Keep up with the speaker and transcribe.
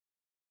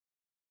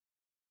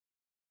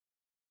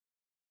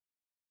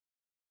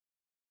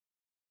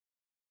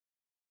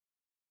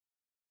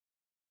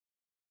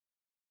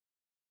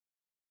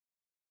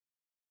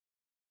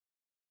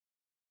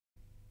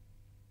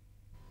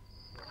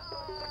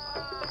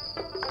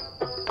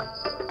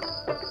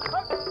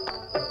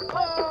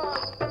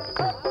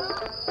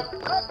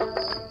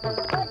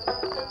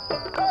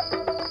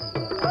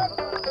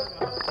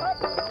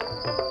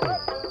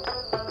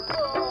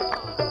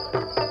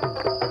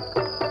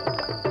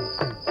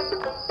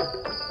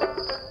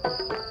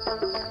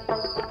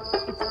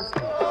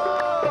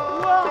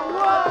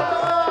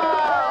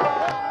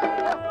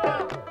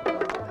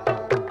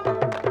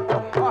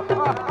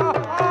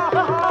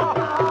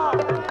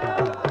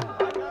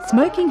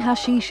Smoking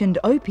hashish and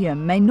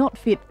opium may not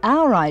fit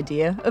our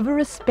idea of a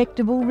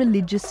respectable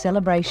religious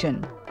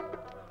celebration.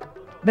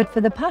 But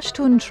for the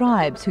Pashtun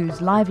tribes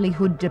whose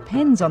livelihood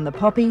depends on the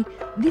poppy,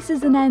 this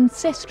is an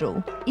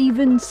ancestral,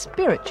 even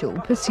spiritual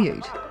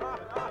pursuit.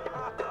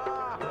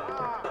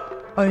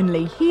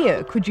 Only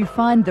here could you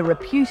find the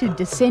reputed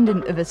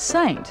descendant of a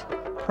saint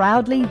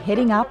proudly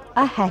heading up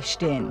a hash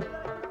den.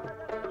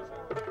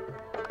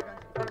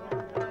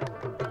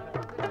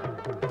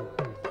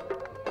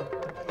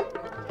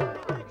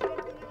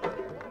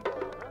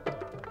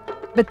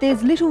 But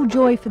there's little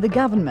joy for the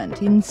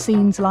government in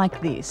scenes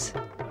like this.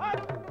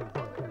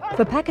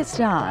 For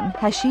Pakistan,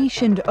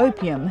 hashish and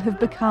opium have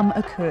become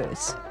a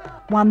curse,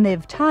 one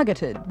they've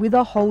targeted with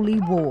a holy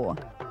war.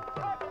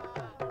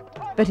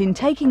 But in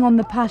taking on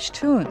the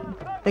Pashtun,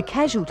 the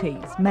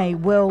casualties may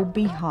well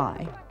be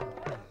high.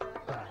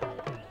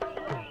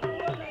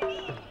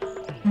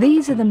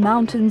 These are the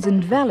mountains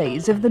and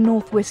valleys of the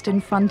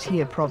northwestern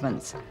frontier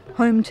province,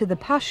 home to the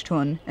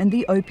Pashtun and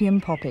the opium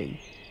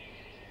poppy.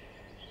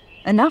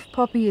 Enough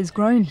poppy is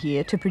grown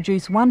here to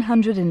produce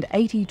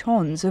 180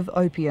 tonnes of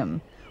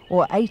opium,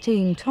 or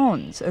 18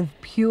 tonnes of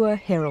pure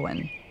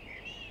heroin.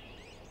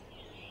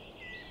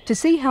 To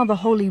see how the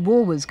holy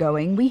war was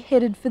going, we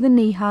headed for the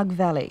Nihag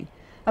Valley,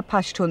 a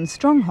Pashtun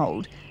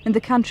stronghold and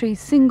the country's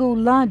single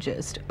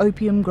largest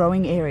opium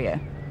growing area.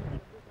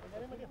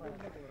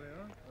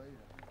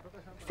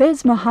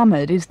 Fez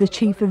Mohammed is the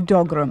chief of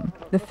Dogram,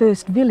 the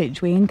first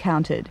village we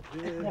encountered.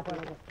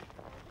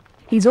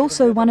 He's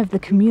also one of the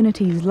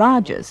community's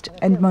largest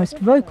and most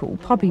vocal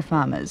poppy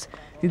farmers,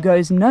 who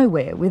goes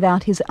nowhere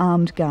without his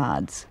armed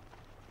guards.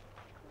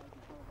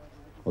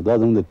 For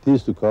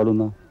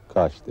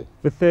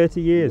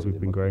 30 years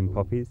we've been growing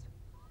poppies.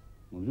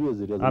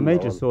 Our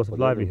major source of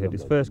livelihood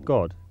is first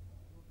God,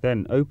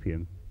 then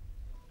opium.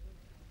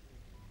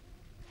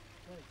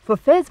 For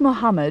Fez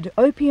Mohammed,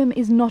 opium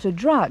is not a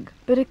drug,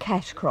 but a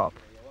cash crop.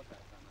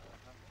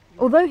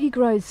 Although he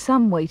grows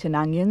some wheat and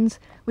onions,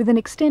 with an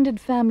extended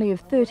family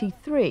of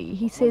 33,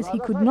 he says he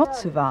could not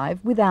survive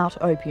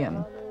without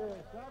opium.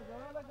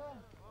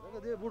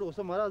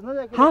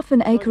 Half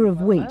an acre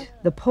of wheat,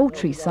 the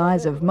paltry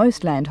size of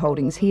most land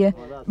holdings here,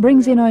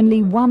 brings in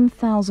only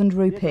 1,000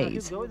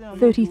 rupees,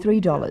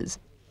 $33.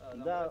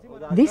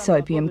 This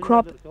opium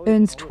crop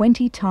earns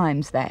 20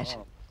 times that.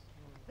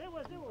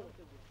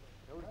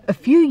 A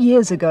few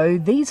years ago,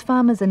 these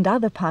farmers and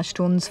other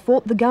Pashtuns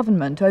fought the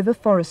government over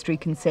forestry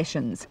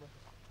concessions.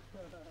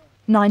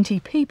 90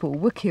 people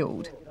were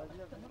killed.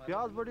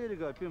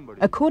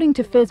 According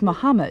to Fez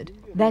Mohammed,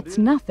 that's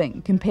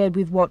nothing compared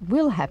with what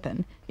will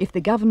happen if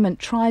the government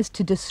tries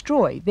to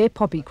destroy their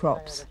poppy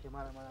crops.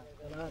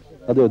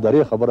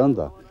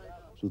 The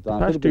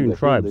Pashtun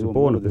tribes are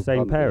born of the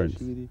same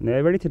parents, and they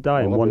are ready to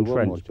die in one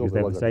trench because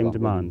they have the same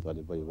demand.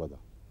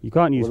 You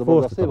can't use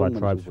force to stop our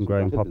tribes from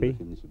growing poppy.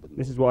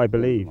 This is what I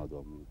believe.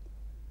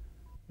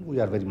 We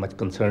are very much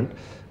concerned,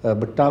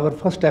 but our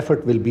first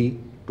effort will be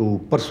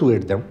to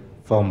persuade them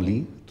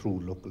firmly through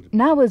local...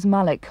 Nawaz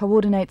Malik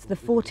coordinates the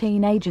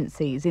 14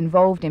 agencies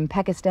involved in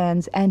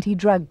Pakistan's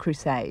anti-drug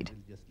crusade.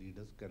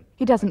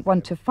 He doesn't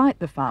want to fight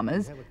the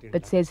farmers,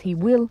 but says he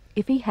will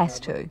if he has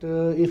to.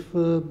 If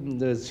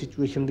the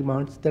situation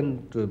demands,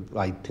 then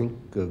I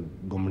think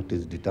government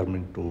is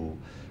determined to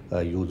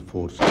use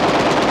force.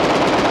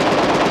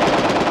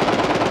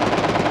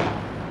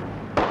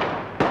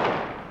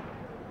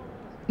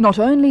 Not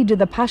only do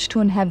the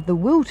Pashtun have the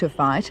will to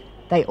fight,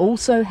 they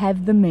also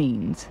have the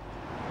means.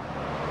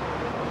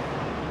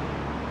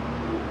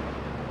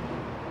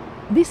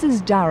 This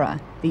is Dara,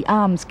 the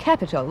arms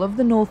capital of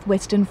the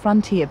northwestern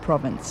frontier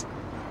province,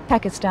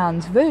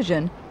 Pakistan's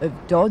version of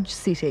Dodge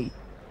City.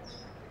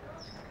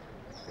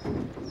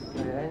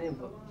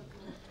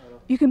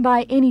 You can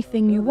buy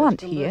anything you want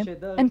here,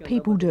 and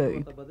people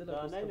do,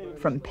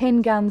 from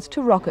pen guns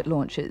to rocket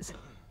launchers.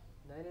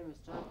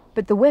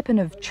 But the weapon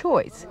of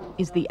choice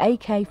is the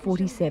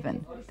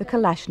AK-47, the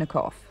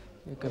Kalashnikov.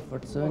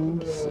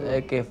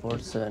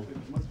 AK-47.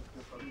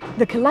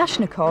 The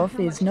Kalashnikov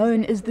is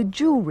known as the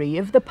jewellery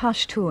of the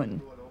Pashtun.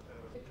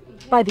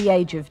 By the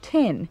age of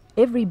 10,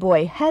 every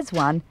boy has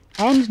one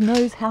and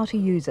knows how to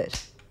use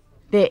it.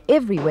 They're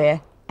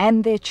everywhere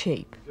and they're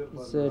cheap.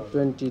 It's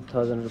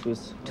 20,000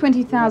 rupees.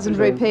 20,000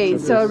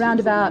 rupees, so around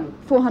about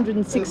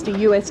 $460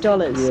 US.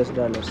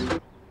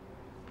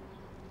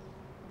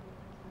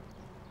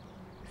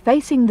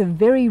 Facing the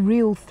very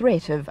real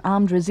threat of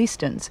armed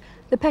resistance,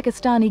 the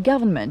Pakistani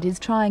government is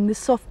trying the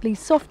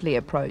softly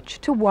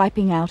approach to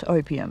wiping out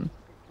opium.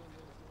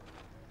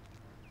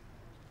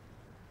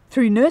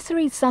 Through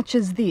nurseries such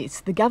as this,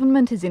 the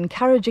government is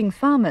encouraging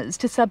farmers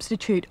to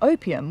substitute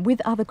opium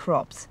with other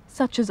crops,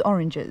 such as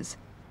oranges.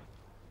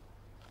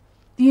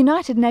 The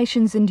United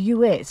Nations and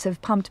US have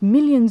pumped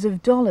millions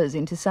of dollars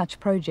into such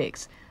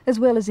projects, as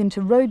well as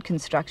into road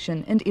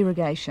construction and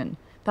irrigation,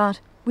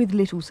 but with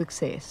little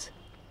success.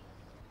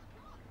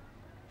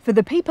 For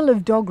the people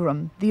of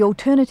Dogram, the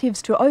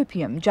alternatives to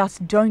opium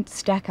just don't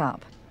stack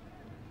up.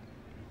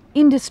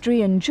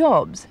 Industry and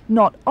jobs,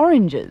 not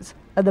oranges,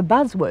 are the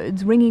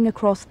buzzwords ringing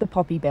across the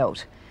poppy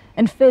belt,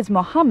 and Fez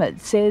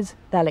Mohammed says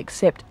they'll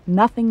accept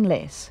nothing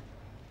less.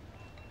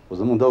 We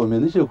don't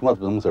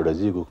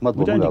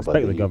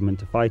expect the government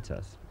to fight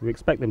us. We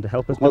expect them to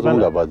help us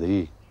develop.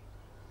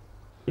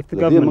 If the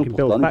government can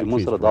build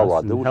factories for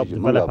us and help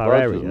develop our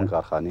area,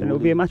 then it will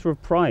be a matter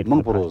of pride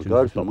for the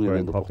Pashtuns to stop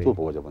growing poppy.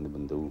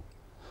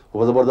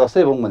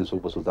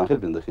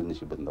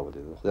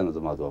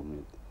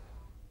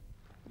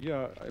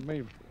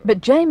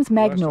 But James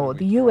Magnor,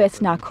 the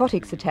US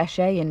narcotics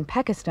attaché in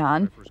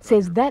Pakistan,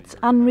 says that's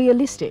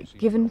unrealistic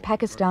given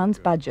Pakistan's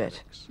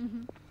budget.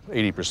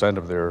 80%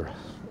 of their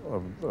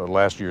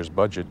last year's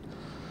budget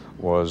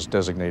was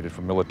designated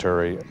for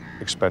military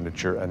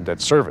expenditure and debt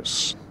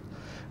service.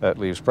 That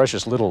leaves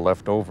precious little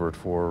left over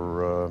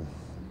for,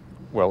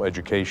 well,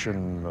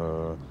 education,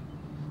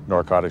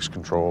 narcotics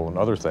control, and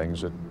other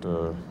things that,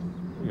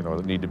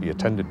 that need to be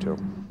attended to.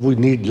 We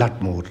need a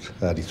lot more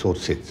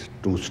resources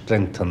to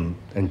strengthen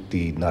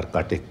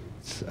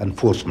anti-narcotics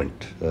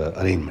enforcement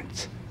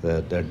arrangements.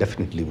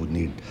 Definitely we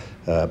need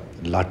a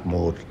lot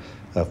more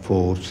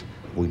force.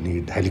 We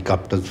need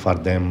helicopters for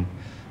them.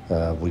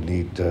 We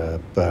need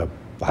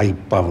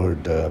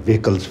high-powered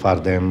vehicles for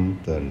them,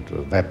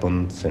 and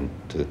weapons and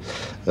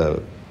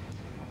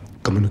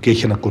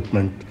communication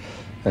equipment,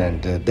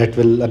 and that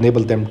will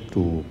enable them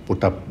to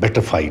put up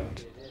better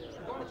fight.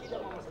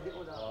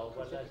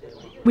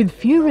 With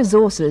few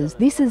resources,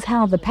 this is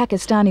how the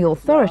Pakistani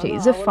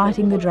authorities are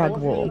fighting the drug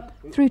war,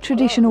 through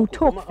traditional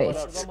talk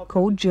fests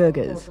called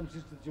jirgas.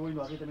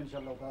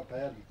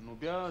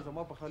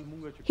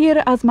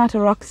 Here Azmata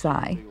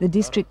Roksai, the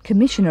district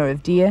commissioner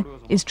of Dir,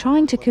 is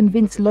trying to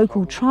convince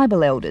local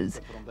tribal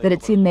elders that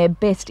it's in their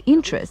best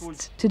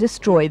interests to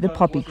destroy the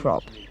poppy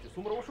crop.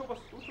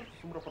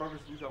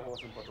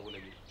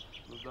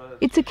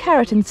 It's a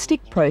carrot and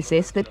stick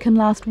process that can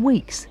last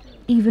weeks,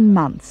 even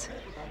months.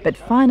 But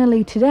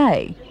finally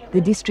today, the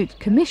district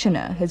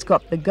commissioner has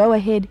got the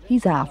go-ahead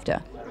he's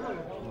after.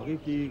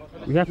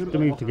 We have to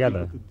move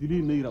together.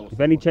 If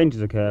any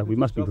changes occur, we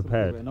must be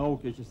prepared.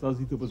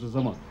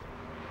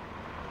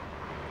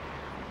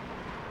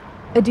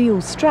 A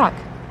deal struck,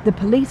 the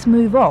police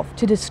move off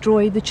to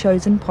destroy the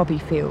chosen poppy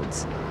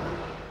fields.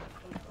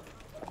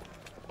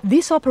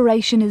 This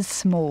operation is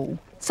small.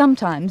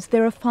 Sometimes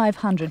there are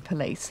 500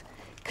 police.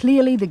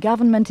 Clearly the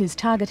government is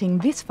targeting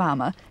this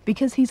farmer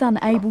because he's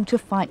unable to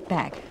fight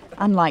back,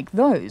 unlike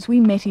those we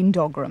met in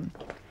Dogram.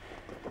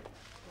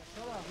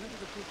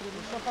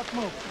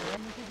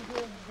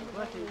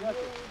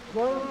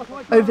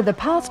 Over the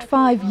past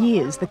 5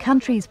 years, the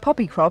country's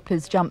poppy crop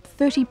has jumped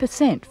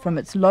 30% from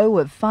its low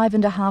of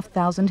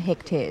 5,500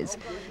 hectares,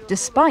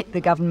 despite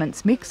the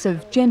government's mix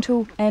of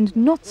gentle and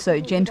not so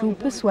gentle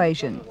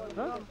persuasion.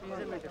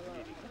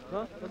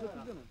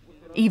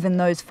 Even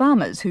those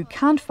farmers who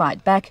can't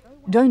fight back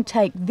don't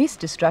take this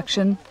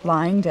destruction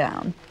lying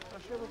down.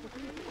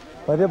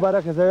 I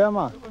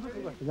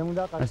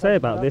say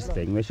about this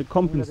thing, they should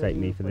compensate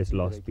me for this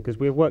loss because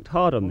we have worked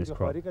hard on this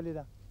crop.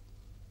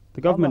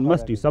 The government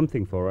must do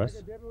something for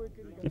us.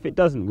 If it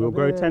doesn't, we'll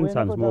grow 10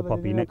 times more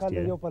poppy next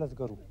year.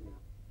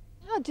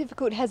 How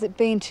difficult has it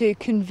been to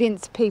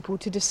convince people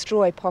to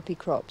destroy poppy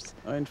crops?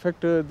 In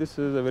fact, this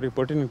is a very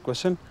pertinent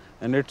question,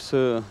 and it's,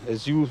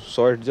 as you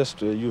saw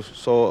it, you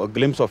saw a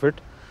glimpse of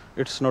it,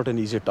 it's not an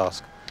easy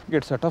task.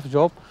 It's a tough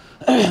job,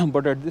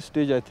 but at this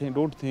stage I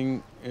don't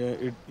think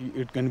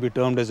it can be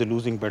termed as a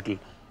losing battle.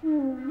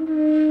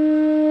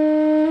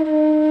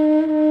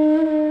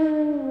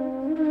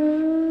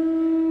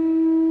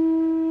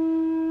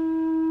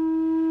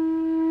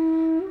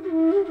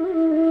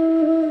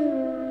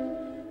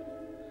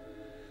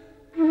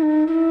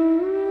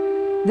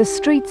 The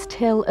streets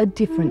tell a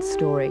different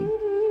story.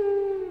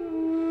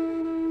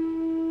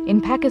 In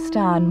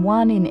Pakistan,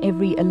 1 in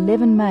every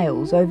 11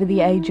 males over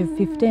the age of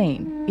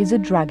 15 is a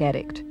drug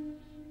addict.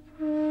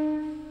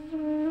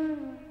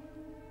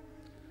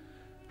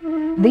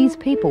 These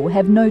people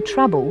have no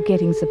trouble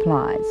getting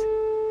supplies.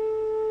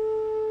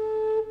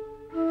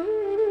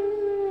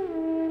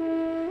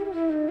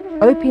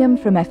 Opium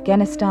from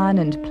Afghanistan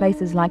and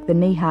places like the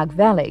Nihag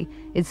Valley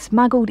is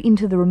smuggled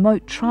into the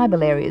remote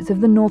tribal areas of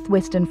the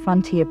northwestern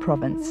frontier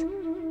province.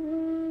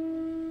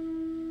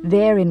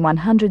 There, in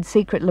 100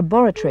 secret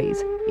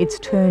laboratories, it's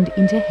turned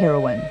into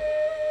heroin.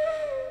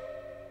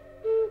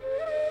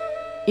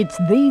 It's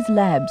these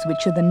labs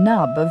which are the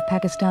nub of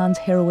Pakistan's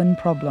heroin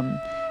problem.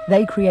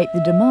 They create the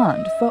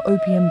demand for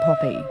opium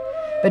poppy.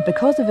 But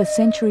because of a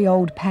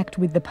century-old pact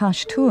with the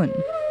Pashtun,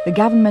 the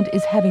government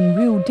is having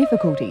real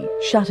difficulty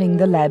shutting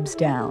the labs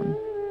down.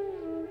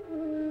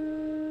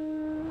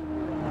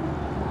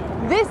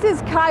 This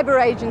is Khyber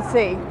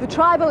Agency, the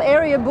tribal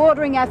area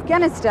bordering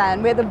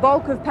Afghanistan where the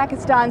bulk of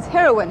Pakistan's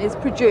heroin is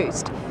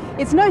produced.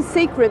 It's no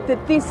secret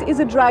that this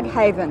is a drug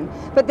haven,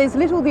 but there's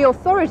little the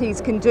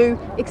authorities can do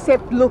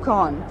except look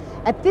on.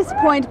 At this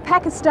point,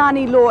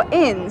 Pakistani law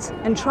ends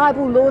and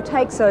tribal law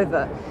takes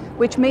over,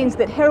 which means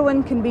that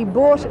heroin can be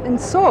bought and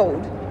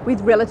sold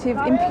with relative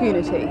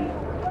impunity.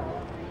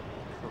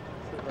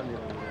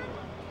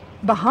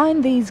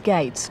 Behind these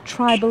gates,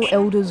 tribal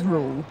elders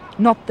rule,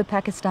 not the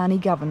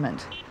Pakistani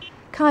government.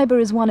 Khyber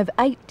is one of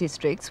 8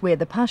 districts where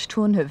the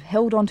Pashtun have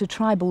held on to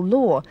tribal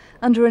law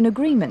under an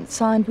agreement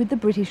signed with the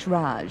British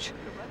Raj.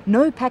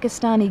 No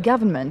Pakistani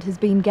government has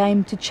been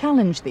game to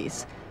challenge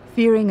this,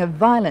 fearing a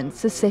violent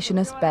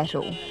secessionist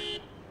battle.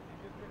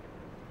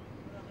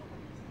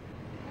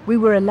 We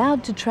were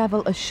allowed to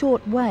travel a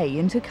short way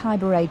into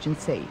Khyber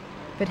Agency,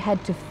 but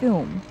had to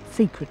film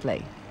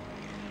secretly.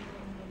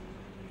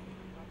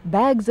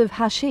 Bags of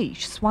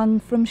hashish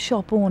swung from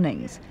shop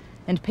awnings,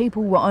 and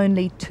people were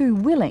only too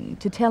willing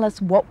to tell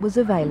us what was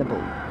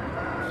available.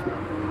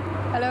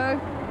 Hello.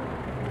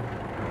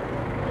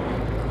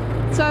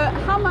 So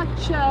how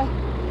much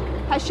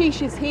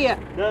hashish is here?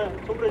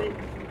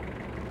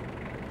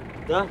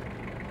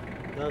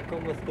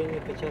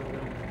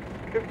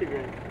 50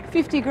 grams.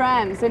 50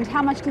 grams, and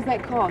how much does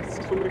that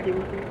cost?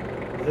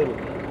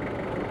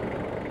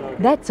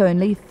 That's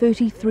only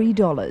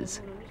 $33.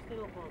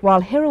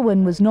 While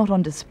heroin was not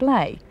on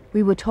display,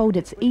 we were told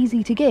it's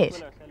easy to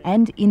get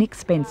and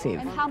inexpensive.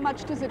 And how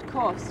much does it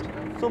cost?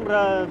 20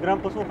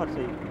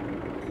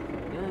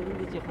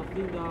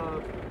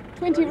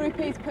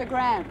 rupees per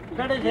gram.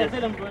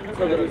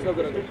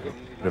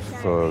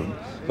 If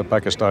the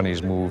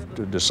Pakistanis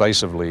moved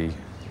decisively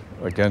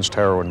against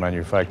heroin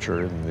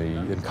manufacture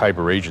in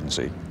Khyber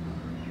Agency,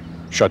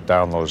 shut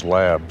down those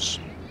labs,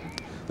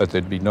 that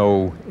there'd be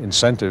no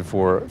incentive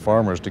for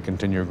farmers to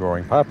continue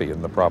growing poppy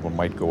and the problem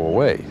might go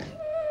away.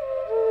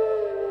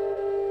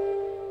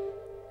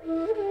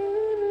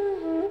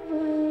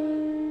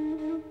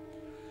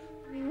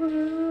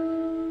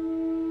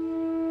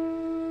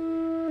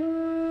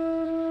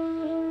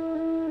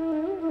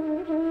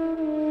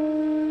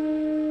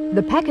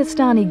 The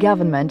Pakistani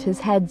government has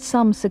had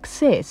some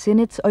success in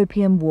its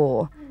opium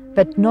war,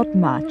 but not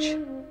much.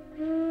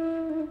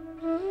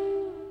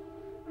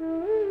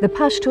 The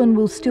Pashtun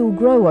will still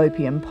grow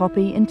opium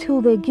poppy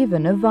until they're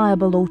given a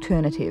viable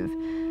alternative,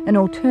 an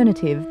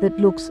alternative that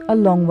looks a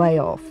long way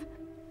off.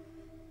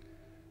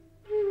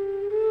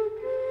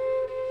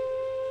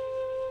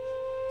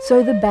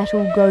 So the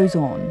battle goes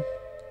on.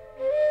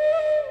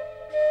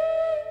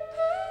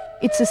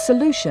 It's a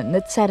solution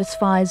that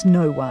satisfies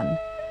no one.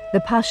 The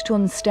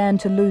Pashtuns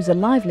stand to lose a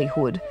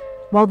livelihood,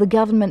 while the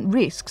government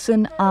risks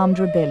an armed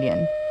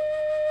rebellion.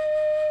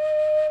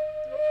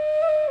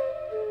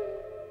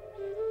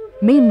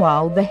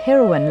 Meanwhile, the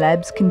heroin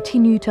labs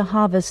continue to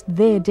harvest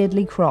their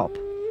deadly crop,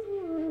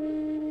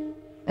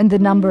 and the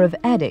number of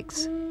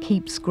addicts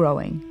keeps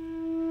growing.